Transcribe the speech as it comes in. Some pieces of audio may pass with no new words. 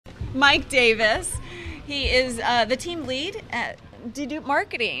Mike Davis. He is the team lead at De-dupe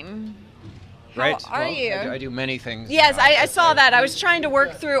Marketing. How are you? I do many things. Yes, I saw that. I was trying to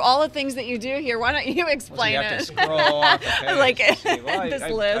work through all the things that you do here. Why don't you explain You have it? to scroll off the page. Like this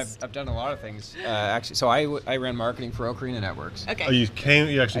list. I've done a lot of things. Actually, so I ran marketing for Ocarina Networks. Okay. Oh,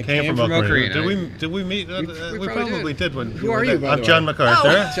 you actually came from Ocarina. Did we meet? We probably did. Who are you, by the way? I'm John McArthur.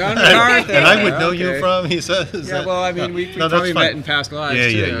 Oh. John McArthur. And I would know you from, he says. Yeah, well, I mean, we probably met in past lives,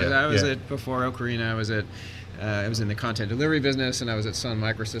 too. Yeah, I was at, before Ocarina, I was in the content delivery business, and I was at Sun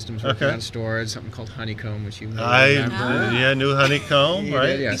Microsystems working on storage, something called Honeycomb, which you may remember. Yeah, knew Honeycomb,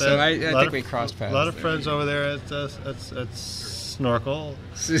 right? Yeah, so I think we crossed paths. A lot of friends over there at Snorkel.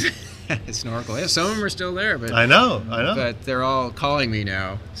 Snorkel. Yeah, some of them are still there, but I know. But they're all calling me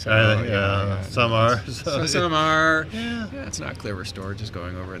now. So some are. So some are. Yeah, it's not Clever Store, just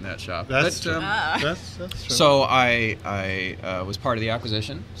going over in that shop. That's true. That's true. So I was part of the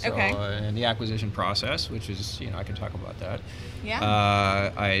acquisition. So, okay. And the acquisition process, which is, I can talk about that.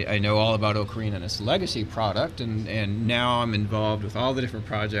 Yeah. I know all about Ocarina and its legacy product, and now I'm involved with all the different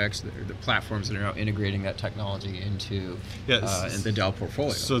projects, the platforms that are now integrating that technology into in the Dell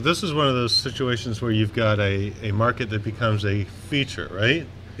portfolio. So this is one of those situations where you've got a market that becomes a feature, right?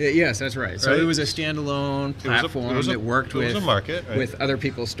 Yes, that's right. So it was a standalone platform that worked with with other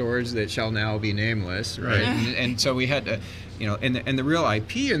people's storage that shall now be nameless, right? And so we had to, and the real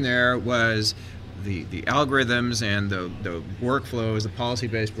IP in there was the algorithms and the workflows, the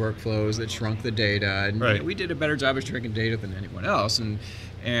policy-based workflows that shrunk the data. And we did a better job of shrinking data than anyone else. And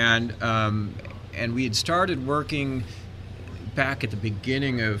we had started working back at the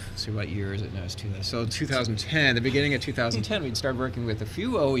beginning of, what year is it now? It's 2010. The beginning of 2010, we'd started working with a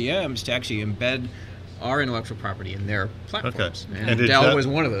few OEMs to actually embed our intellectual property in their platforms. Okay. And Dell was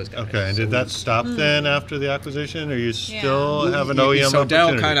one of those guys. Okay, and did that stop then after the acquisition, or you still have an OEM So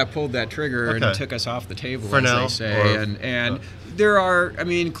opportunity? Dell kind of pulled that trigger and took us off the table, for as now, they say. And there are,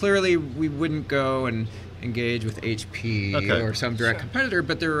 clearly we wouldn't go and engage with HP or some direct competitor,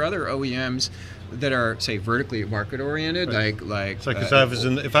 but there are other OEMs that are, say, vertically market oriented, like if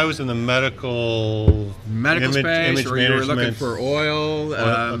I was in the medical space, or you were looking for oil,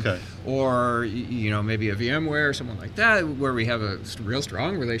 or maybe a VMware or someone like that, where we have a real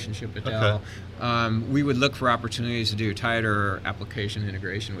strong relationship with Dell, we would look for opportunities to do tighter application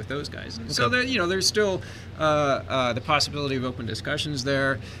integration with those guys. So that there's still the possibility of open discussions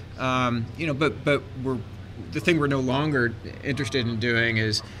there, but the thing we're no longer interested in doing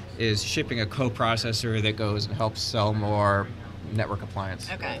is shipping a coprocessor that goes and helps sell more network appliance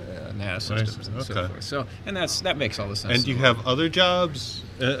NAS systems and so forth. So, and that makes all the sense. And do you have other jobs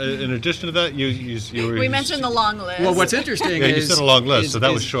in addition to that? We mentioned the long list. Well, what's interesting is you said a long list, so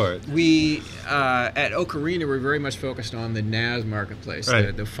that was short. We at Ocarina we're very much focused on the NAS marketplace.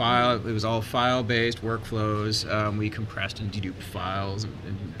 Right. The file, it was all file-based workflows. We compressed and deduped files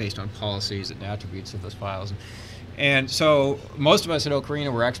and based on policies and attributes of those files. And so most of us at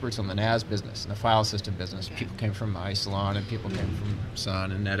Ocarina were experts on the NAS business and the file system business. People came from Isilon and people came from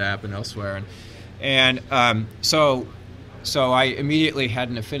Sun and NetApp and elsewhere. So I immediately had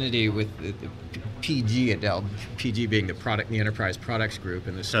an affinity with the PG at Dell, PG being the enterprise products group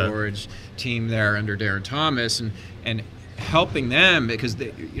and the storage team there under Darren Thomas, and helping them because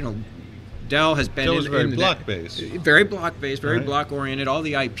Dell has been very block-based. Very block-based, very block-oriented. All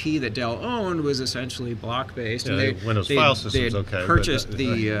the IP that Dell owned was essentially block-based. Yeah, and Windows file systems, they purchased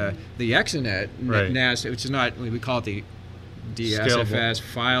the Exanet NAS, which is not, we call it the DSFS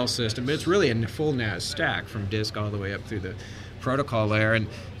file system, but it's really a full NAS stack from disk all the way up through the protocol layer.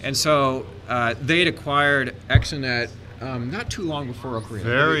 And so they'd acquired Exanet not too long before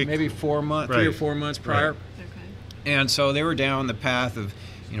Ocarina, maybe 3 or 4 months prior. And so they were down the path of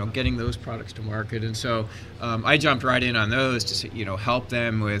getting those products to market, and so I jumped right in on those to help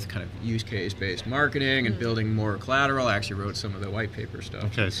them with kind of use case based marketing and building more collateral. I actually wrote some of the white paper stuff.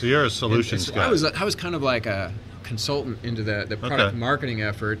 Okay, so you're a solutions guy. I was kind of like a consultant into the product marketing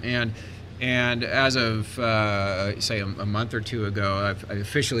effort, and as of say a month or two ago, I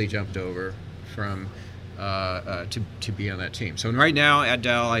officially jumped over from to be on that team. So right now at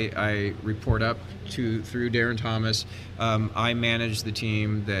Dell, I report up through Darren Thomas. I manage the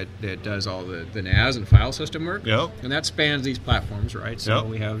team that does all the NAS and file system work. And that spans these platforms, right? So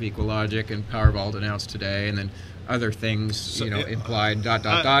we have EqualLogic and PowerVault announced today, and then other things, implied ... in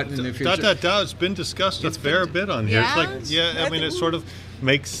the future. ... It's been discussed a fair bit on here. It's like, it sort of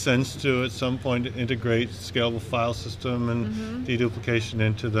makes sense to at some point integrate scalable file system and deduplication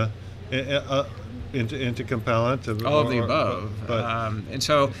into the into compellent. All of the above. And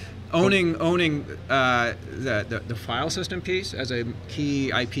so owning the file system piece as a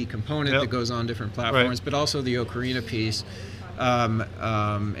key IP component that goes on different platforms, but also the Ocarina piece.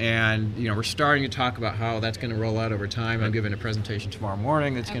 And we're starting to talk about how that's going to roll out over time. I'm giving a presentation tomorrow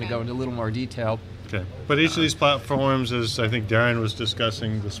morning that's going to go into a little more detail. Okay, but each of these platforms, as I think Darren was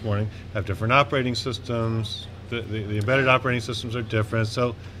discussing this morning, have different operating systems. The embedded operating systems are different,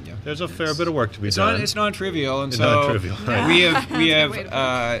 so there's a fair bit of work to be done. It's non-trivial, and it's non-trivial. Right. We have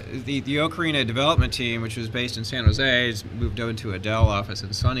the Ocarina development team, which was based in San Jose, has moved over to a Dell office in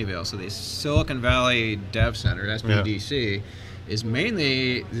Sunnyvale. So the Silicon Valley Dev Center, SVDC, is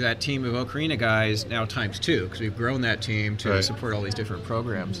mainly that team of Ocarina guys now ×2, because we've grown that team to support all these different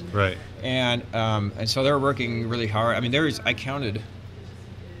programs. Right. And so they're working really hard. I mean, I counted.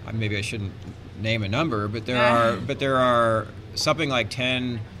 Maybe I shouldn't name a number, but there are something like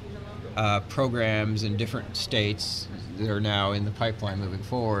 10 programs in different states that are now in the pipeline moving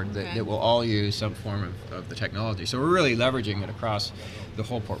forward that will all use some form of the technology. So we're really leveraging it across the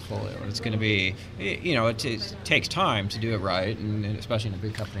whole portfolio. And it's going to be, it takes time to do it right, and especially in a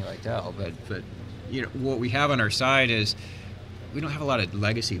big company like Dell. But what we have on our side is we don't have a lot of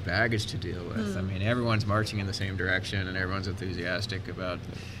legacy baggage to deal with. I mean, everyone's marching in the same direction, and everyone's enthusiastic about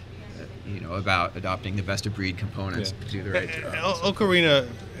adopting the best-of-breed components to do the right job. Ocarina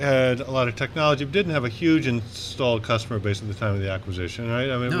had a lot of technology, but didn't have a huge installed customer base at the time of the acquisition, right?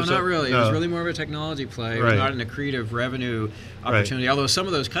 I mean, no, not really. It was really more of a technology play. It was not an accretive revenue opportunity. Although some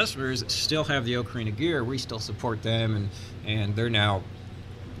of those customers still have the Ocarina gear, we still support them, and they're now,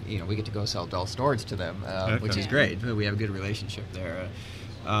 we get to go sell Dell storage to them, which is great. We have a good relationship there.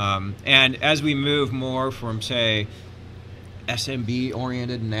 And as we move more from, say,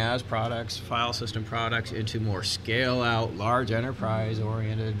 SMB-oriented NAS products, file system products, into more scale-out, large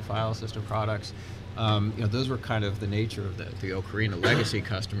enterprise-oriented file system products. Those were kind of the nature of the Ocarina legacy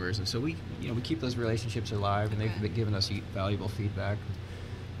customers, and so we keep those relationships alive, and they've given us valuable feedback.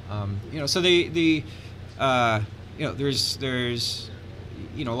 So there's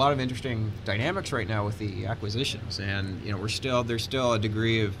a lot of interesting dynamics right now with the acquisitions, and there's still a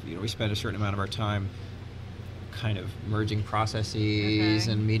degree of we spend a certain amount of our time kind of merging processes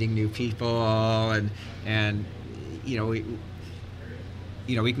and meeting new people, and we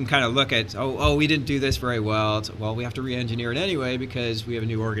can kind of look at we didn't do this very well. We have to re-engineer it anyway because we have a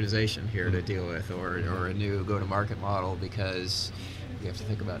new organization here to deal with, or a new go-to-market model because we have to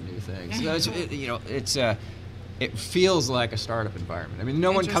think about new things. So it feels like a startup environment. I mean,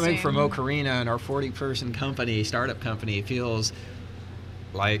 no one coming from Ocarina and our 40-person startup company, feels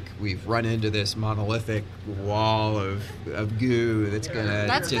like we've run into this monolithic wall of goo that's going to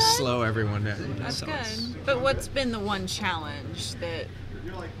just slow everyone down. That's good. But what's been the one challenge that,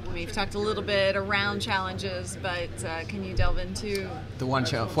 we've talked a little bit around challenges, but can you delve into the one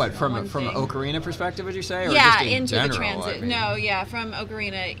challenge? What, from an Ocarina perspective, would you say? Or yeah, just in into general, the transition. No, yeah, from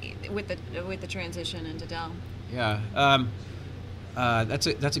Ocarina with the transition into Dell. Yeah, that's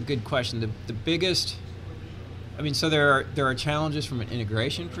a good question. The biggest. I mean, so there are challenges from an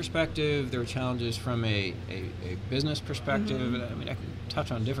integration perspective. There are challenges from a business perspective. I mean, I can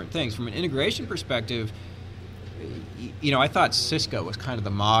touch on different things. From an integration perspective, I thought Cisco was kind of the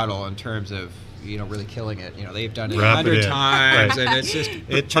model in terms of really killing it. They've done it 100 times, and it's just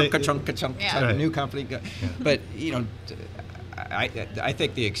chunk, new company. But I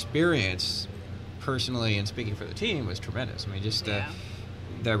think the experience, personally, and speaking for the team, was tremendous. I mean, just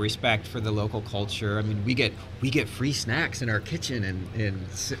the respect for the local culture. I mean, we get free snacks in our kitchen in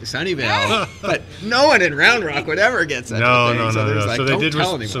Sunnyvale, but no one in Round Rock would ever get such a thing. No. So they did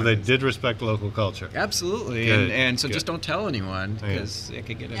anyone. So they did respect local culture. Absolutely, and so just don't tell anyone because it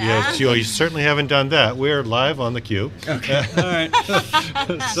could get. Yes, you certainly haven't done that. We're live on theCUBE. Okay, all right.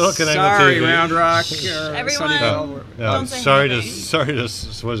 SiliconAngle Sorry, TV. Round Rock. Everyone, Sunnyvale. Sorry to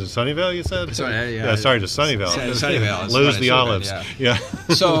was it Sunnyvale? You said? Sorry to Sunnyvale. Sunnyvale. Lose the olives. Yeah.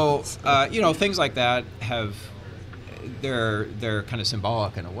 So things like that they're kind of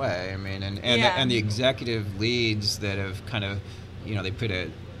symbolic in a way. I mean, and the executive leads that have kind of they put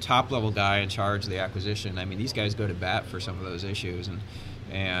a top level guy in charge of the acquisition. I mean, these guys go to bat for some of those issues, and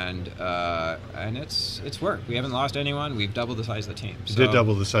it's worked. We haven't lost anyone. We've doubled the size of the team. So did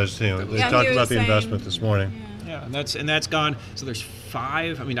double the size of the team. They talked about the investment this morning. Yeah, and that's gone. So there's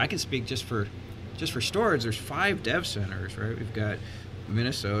 5. I mean, I can speak just for storage. There's 5 dev centers, right? We've got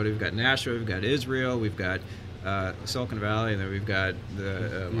Minnesota, we've got Nashville, we've got Israel, we've got Silicon Valley, and then we've got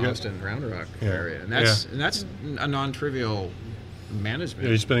the Austin Round Rock area, and that's a non-trivial management.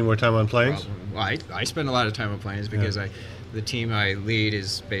 Are you spending more time on planes? Well, I spend a lot of time on planes because the team I lead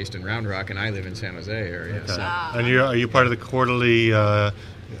is based in Round Rock, and I live in San Jose area. Okay. So. And are you part of the quarterly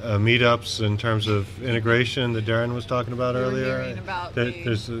meetups in terms of integration that Darren was talking about earlier. We're hearing about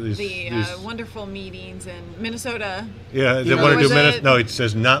the wonderful meetings in Minnesota. Yeah, they want to do Minnesota. No, it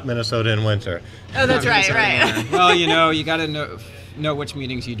says not Minnesota in winter. Oh, that's right. Well, you got to know which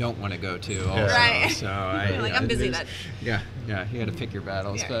meetings you don't want to go to. Also. Right. So I'm busy that. Yeah, you got to pick your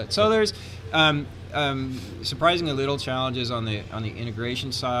battles. Yeah. But so there's surprisingly little challenges on the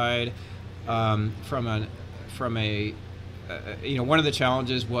integration side. From a one of the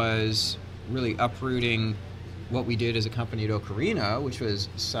challenges was really uprooting what we did as a company at Ocarina, which was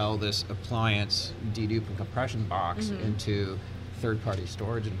sell this appliance de-dupe and compression box into third-party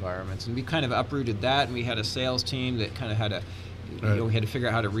storage environments, and we kind of uprooted that, and we had a sales team that kind of had to, we had to figure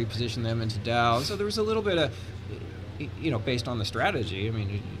out how to reposition them into Dell. So there was a little bit of, based on the strategy. I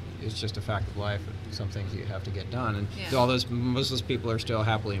mean, it's just a fact of life. Some things you have to get done, and most of those people are still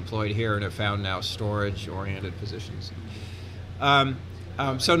happily employed here and have found now storage-oriented positions. So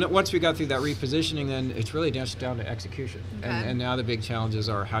once we got through that repositioning, then it's really just down to execution. Okay. And now the big challenges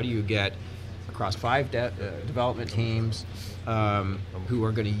are how do you get across 5 development teams who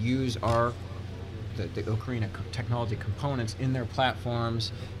are going to use the Ocarina technology components in their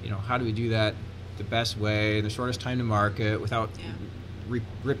platforms. How do we do that the best way, in the shortest time to market, without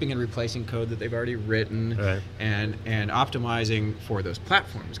ripping and replacing code that they've already written, and optimizing for those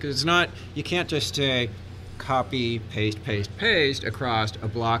platforms. Because it's not, you can't just say copy, paste across a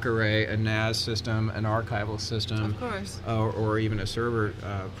block array, a NAS system, an archival system, of course, or even a server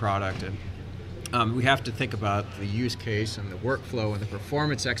product. And we have to think about the use case and the workflow and the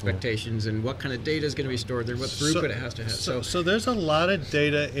performance expectations and what kind of data is going to be stored there, what throughput it has to have. So there's a lot of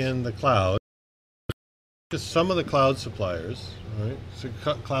data in the cloud. Some of the cloud suppliers, right? So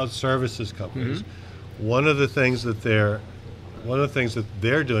cloud services companies. One of the things that they're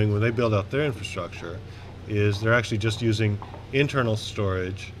doing when they build out their infrastructure is they're actually just using internal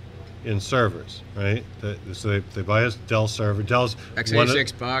storage in servers, right? So they buy a Dell server. Dell's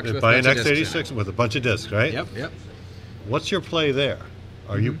x86 box. They buy an x86 with a bunch of disks, right? Yep. What's your play there?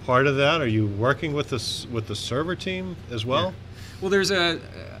 Are you part of that? Are you working with the server team as well? Yeah. Well, there's an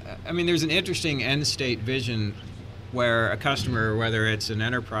interesting end state vision where a customer, whether it's an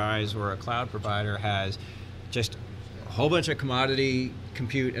enterprise or a cloud provider, has just a whole bunch of commodity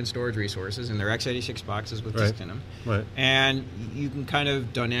compute and storage resources in their x86 boxes with disk in them. Right. And you can kind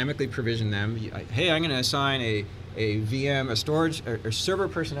of dynamically provision them. Hey, I'm going to assign a VM, a storage or server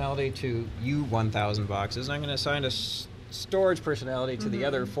personality to you 1,000 boxes. I'm going to assign a storage personality to the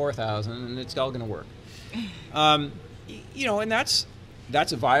other 4,000, and it's all going to work. And that's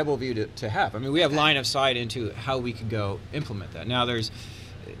a viable view to have. I mean, we have line of sight into how we could go implement that. Now, there's,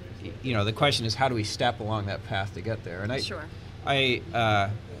 the question is how do we step along that path to get there? And I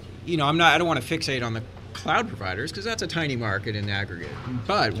don't want to fixate on the cloud providers because that's a tiny market in aggregate.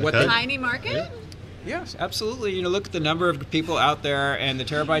 But tiny market? Yeah. Yes, absolutely. Look at the number of people out there and the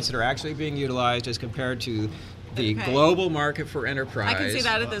terabytes that are actually being utilized as compared to the global market for enterprise. I can see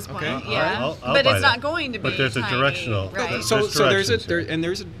that at this point. Okay. Yeah, I'll but it's that. not going to be. But there's a directional. Right. So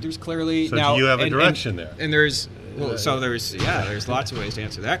there's clearly so now. Do you have a direction there? And there's lots of ways to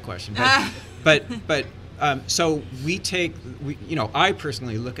answer that question. But so I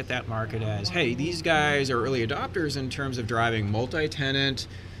personally look at that market as, hey, these guys are early adopters in terms of driving multi-tenant,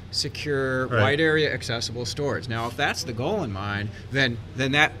 secure, wide area accessible storage. Now, if that's the goal in mind, then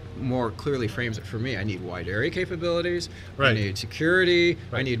that more clearly frames it for me. I need wide area capabilities, I need security,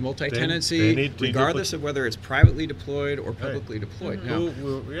 I need multi-tenancy, regardless of whether it's privately deployed or publicly deployed. Now,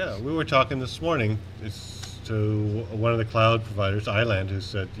 we were talking this morning to one of the cloud providers, Island, who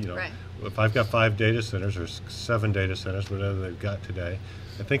said, if I've got 5 data centers or 7 data centers, whatever they've got today,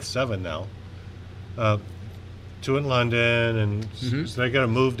 I think 7 now, 2 in London, and so they got to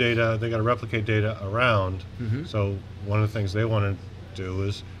move data, they got to replicate data around. So one of the things they want to do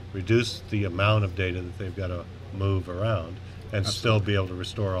is reduce the amount of data that they've got to move around and still be able to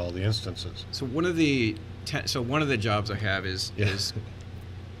restore all the instances. So one of the jobs I have is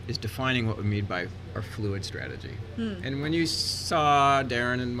defining what we mean by our fluid strategy. And when you saw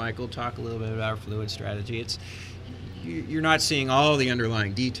Darren and Michael talk a little bit about our fluid strategy, you're not seeing all the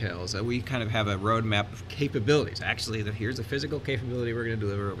underlying details. We kind of have a roadmap of capabilities. Actually, here's a physical capability we're going to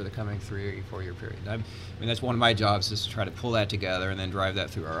deliver over the coming 3 or 4 year period. That's one of my jobs, is to try to pull that together and then drive that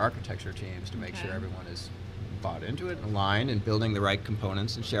through our architecture teams to make sure everyone is bought into it, aligned, and building the right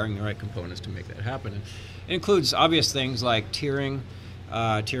components and sharing the right components to make that happen. And it includes obvious things like tiering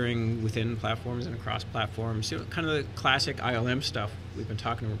within platforms and across platforms, kind of the classic ILM stuff we've been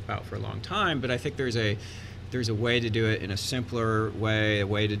talking about for a long time. But I think there's a way to do it in a simpler way, a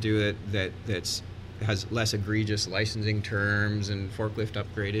way to do it that's has less egregious licensing terms and forklift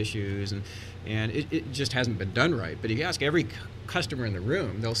upgrade issues, and it just hasn't been done right. But if you ask every customer in the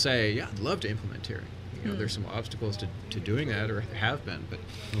room, they'll say, yeah, I'd love to implement tiering. There's some obstacles to doing that, or have been. But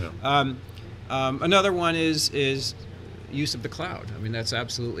another one is use of the cloud. I mean, that's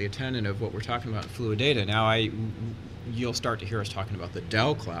absolutely a tenet of what we're talking about in fluid data. Now, you'll start to hear us talking about the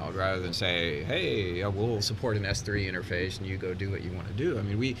Dell cloud rather than say, hey, we'll support an S3 interface and you go do what you want to do. I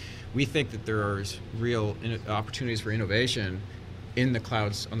mean, we think that there are real opportunities for innovation in the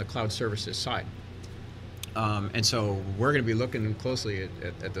clouds, on the cloud services side. And so we're going to be looking closely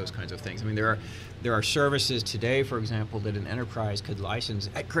at those kinds of things. I mean, there are services today, for example, that an enterprise could license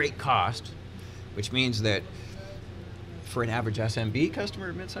at great cost, which means that for an average SMB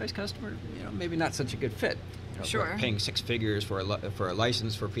customer, mid-sized customer, maybe not such a good fit. Sure. Paying 6 figures for a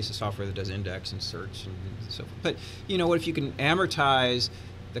license for a piece of software that does index and search and so forth. But what if you can amortize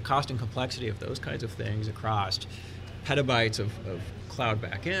the cost and complexity of those kinds of things across petabytes of cloud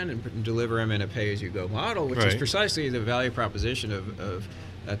backend and deliver them in a pay-as-you-go model, which is precisely the value proposition of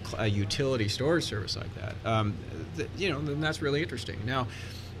a utility storage service like that. Then that's really interesting. Now,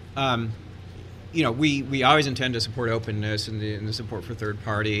 we always intend to support openness and the support for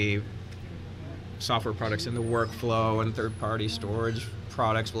third-party software products in the workflow, and third-party storage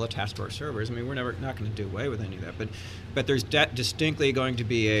products will attach to our servers. I mean, we're not going to do away with any of that, but there's distinctly going to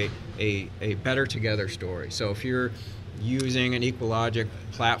be a better together story. So if you're using an EqualLogic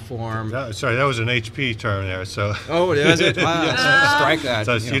platform, sorry, that was an HP term there. So is it? Strike that.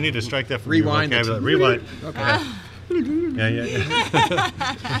 So you need to strike that from rewind. Your vocabulary. Rewind. Okay.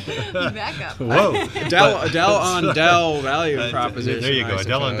 Back up. Whoa. Dell on Dell value proposition. There you go.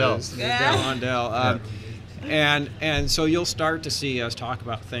 Dell on Dell. Dell on Dell. And so you'll start to see us talk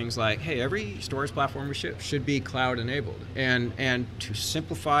about things like, hey, every storage platform we ship should be cloud enabled, and to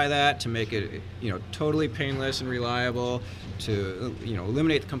simplify that, to make it totally painless and reliable, to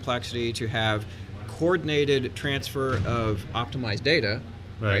eliminate the complexity, to have coordinated transfer of optimized data,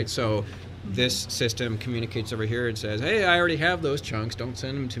 right? So this system communicates over here and says, hey, I already have those chunks, don't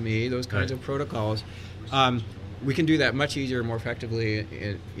send them to me, those kinds of protocols. We can do that much easier, more effectively,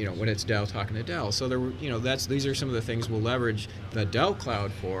 when it's Dell talking to Dell. So these are some of the things we'll leverage the Dell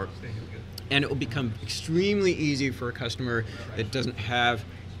cloud for, and it will become extremely easy for a customer that doesn't have.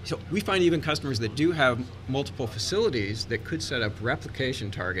 So we find even customers that do have multiple facilities that could set up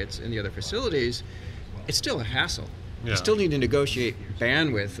replication targets in the other facilities. It's still a hassle. You still need to negotiate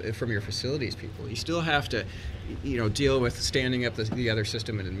bandwidth from your facilities people. You still have to, deal with standing up the other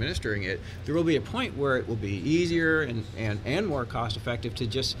system and administering it. There will be a point where it will be easier and more cost effective to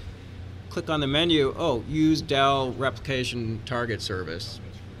just click on the menu, use Dell replication target service.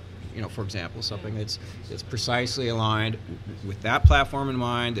 For example, something that's precisely aligned with that platform in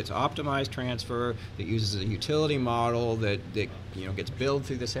mind, that's optimized transfer, that uses a utility model that gets billed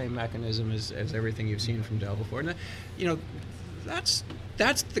through the same mechanism as everything you've seen from Dell before. And that's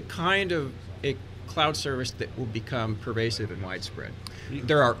the kind of a cloud service that will become pervasive and widespread.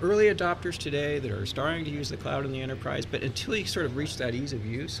 There are early adopters today that are starting to use the cloud in the enterprise, but until you sort of reach that ease of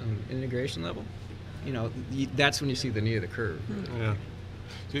use on integration level, that's when you see the knee of the curve. Yeah.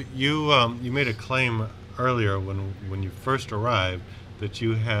 You made a claim earlier when you first arrived that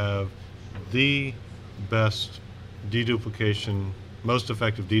you have the best deduplication, most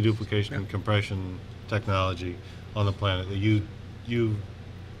effective deduplication and compression technology on the planet. That you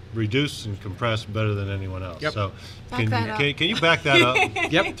reduce and compress better than anyone else. Yep. So can you back that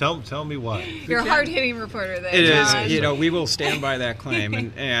up? Yep. Tell me why. You're a hard-hitting reporter there. It John. is. We will stand by that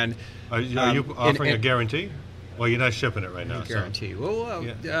claim. And are you offering a guarantee? Well, you're not shipping it right now. Guarantee. So.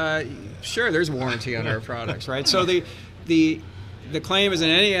 Well, sure. There's a warranty on our products, right? So the claim is in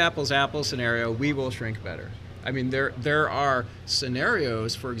any apples-to-apples scenario, we will shrink better. I mean, there are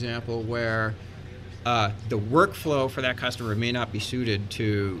scenarios, for example, where the workflow for that customer may not be suited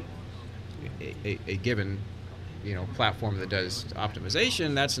to a given platform that does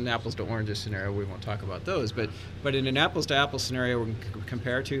optimization. That's an apples to oranges scenario. We won't talk about those. But in an apples to apples scenario, we can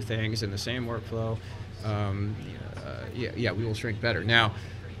compare two things in the same workflow. We will shrink better. Now,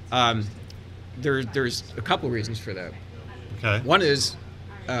 there's a couple reasons for that. Okay. One is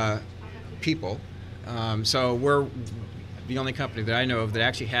people. So we're the only company that I know of that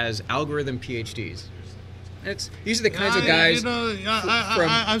actually has algorithm PhDs. These are the kinds of guys.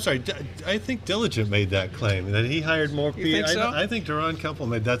 I'm sorry. I think Diligent made that claim that he hired more. You think so? I think Duran Kumpel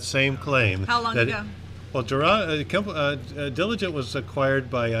made that same claim. How long ago? Well, Diligent was acquired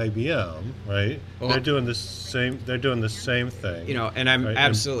by IBM, right? Well, they're doing the same. They're doing the same thing. You know, and I'm right?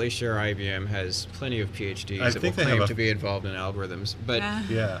 absolutely sure IBM has plenty of PhDs that will claim to be involved in algorithms. But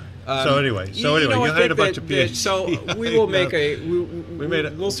yeah. So anyway, you hired a bunch of PhDs. So we will make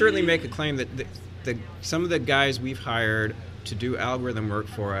we'll certainly make a claim that some of the guys we've hired to do algorithm work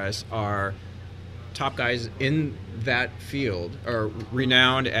for us are top guys in that field, are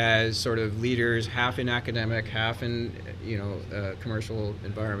renowned as sort of leaders, half in academic, half in commercial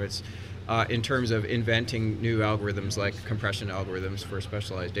environments, in terms of inventing new algorithms like compression algorithms for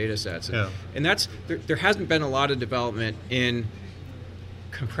specialized data sets. Yeah. And that's there hasn't been a lot of development in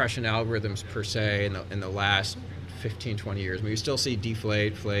compression algorithms per se in the last 15, 20 years. I mean, we still see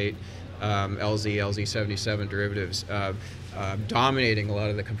deflate, flate, LZ77 derivatives dominating a lot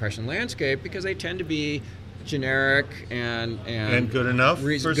of the compression landscape because they tend to be generic and good enough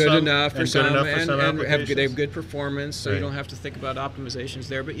for some they have good performance, so right. you don't have to think about optimizations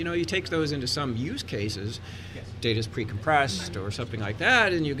there. But you take those into some use cases, data's pre-compressed or something like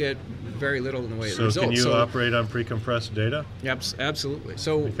that, and you get very little in the way of results. So can you operate on pre-compressed data? Yep, absolutely.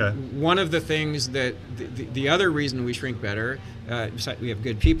 So one of the things that the other reason we shrink better, we have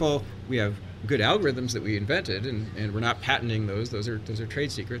good people, we have good algorithms that we invented, and we're not patenting those. Those are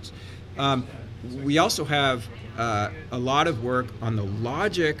trade secrets. We also have a lot of work on the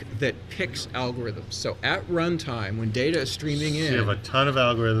logic that picks algorithms. So at runtime, when data is streaming in, you have a ton of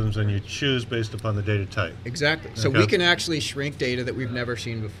algorithms, and you choose based upon the data type. Exactly. So we can actually shrink data that we've never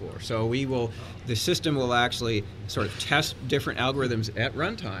seen before. So the system will actually sort of test different algorithms at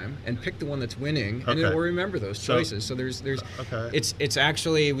runtime and pick the one that's winning, and it will remember those choices. So there's it's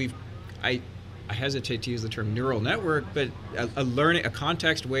actually I hesitate to use the term neural network, but a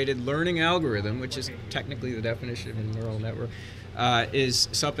context-weighted learning algorithm, which is technically the definition of a neural network, is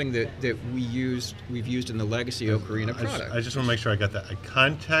something that we've used in the legacy Ocarina product. I just want to make sure I got that. A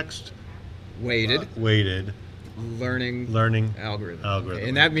context-weighted learning algorithm. Okay.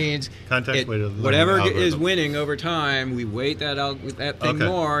 And that means context-weighted whatever algorithm is winning over time, we weight that thing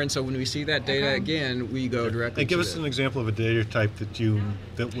more, and so when we see that data again, we go directly. And give us an example of a data type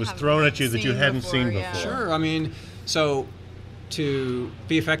that was thrown at you that you hadn't seen before. Sure. I mean, so to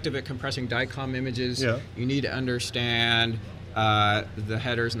be effective at compressing DICOM images, you need to understand the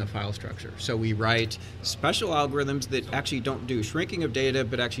headers and the file structure. So we write special algorithms that actually don't do shrinking of data,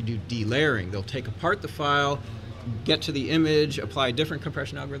 but actually do delayering. They'll take apart the file, get to the image, apply a different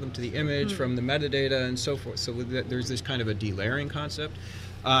compression algorithm to the image from the metadata and so forth. So there's this kind of a delayering concept.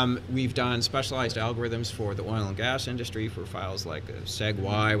 We've done specialized algorithms for the oil and gas industry for files like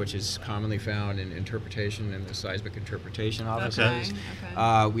seg-y, which is commonly found in interpretation and the seismic interpretation offices.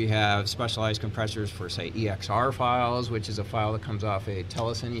 We have specialized compressors for, say, EXR files, which is a file that comes off a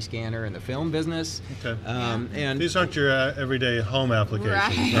telecine scanner in the film business. And these aren't your everyday home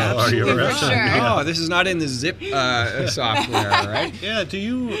applications. No, this is not in the zip software, right? Yeah. Do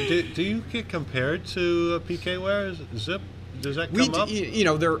you get compared to PKware? Zip? Does that come up?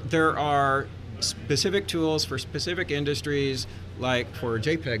 There are specific tools for specific industries, like for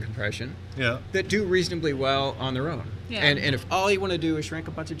JPEG compression, that do reasonably well on their own. And if all you want to do is shrink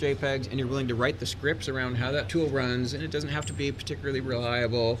a bunch of JPEGs, and you're willing to write the scripts around how that tool runs, and it doesn't have to be particularly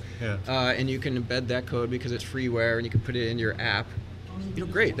reliable, and you can embed that code because it's freeware, and you can put it in your app,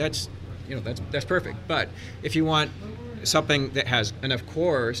 great. That's perfect. But if you want something that has enough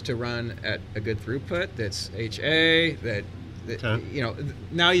cores to run at a good throughput, that's HA,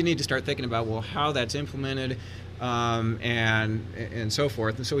 now you need to start thinking about how that's implemented, and so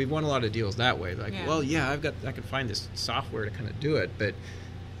forth. And so we've won a lot of deals that way. Like, I can find this software to kind of do it, but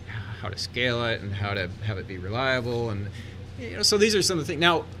how to scale it and how to have it be reliable, and so these are some of the things.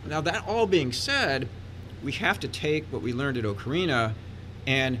 Now that all being said, we have to take what we learned at Ocarina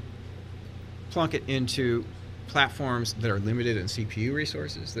and plunk it into platforms that are limited in CPU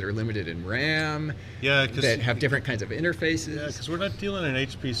resources, that are limited in RAM, that have different kinds of interfaces. Yeah, because we're not dealing in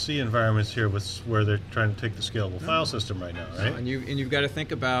HPC environments here where they're trying to take the scalable file system right now, right? And you've got to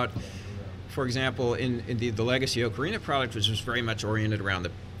think about, for example, in the legacy Ocarina product, which was very much oriented around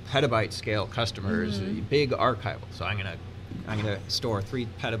the petabyte scale customers, big archival. So I'm gonna store 3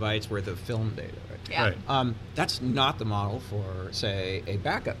 petabytes worth of film data. Right? That's not the model for, say, a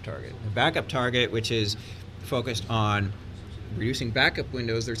backup target. A backup target, which is focused on reducing backup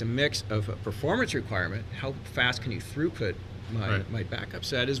windows, there's a mix of a performance requirement, how fast can you throughput my backup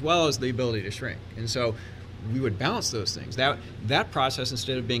set, as well as the ability to shrink. And so we would balance those things. That process,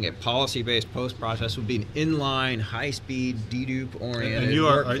 instead of being a policy-based post process, would be an inline, high-speed, de-dupe oriented. And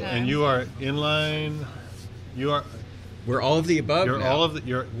you are inline. We're all of the above. You're now. all of the.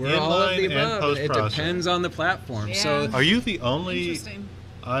 You're We're all of the inline and above. post It process. depends on the platform. Yeah. So Are you the only? Interesting.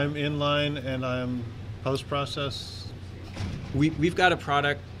 I'm inline and I'm post process we've got a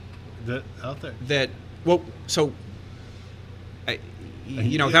product that out there. that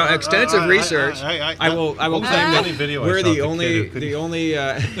without extensive research, I will claim that video we're I saw the of only kid who the only.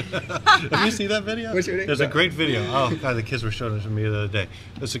 Have you seen that video? What's your name? There's a great video. Oh God, the kids were showing it to me the other day.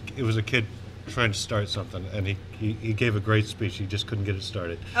 It was a kid trying to start something, and he gave a great speech. He just couldn't get it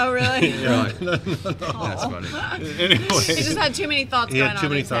started. Oh, really? Really? No. That's funny. Anyway, He just had too many thoughts He going had on too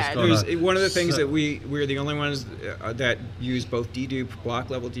many in his thoughts head. going It was on. one of the things So- that we're the only ones that use both de-dupe, block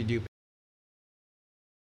level de-dupe,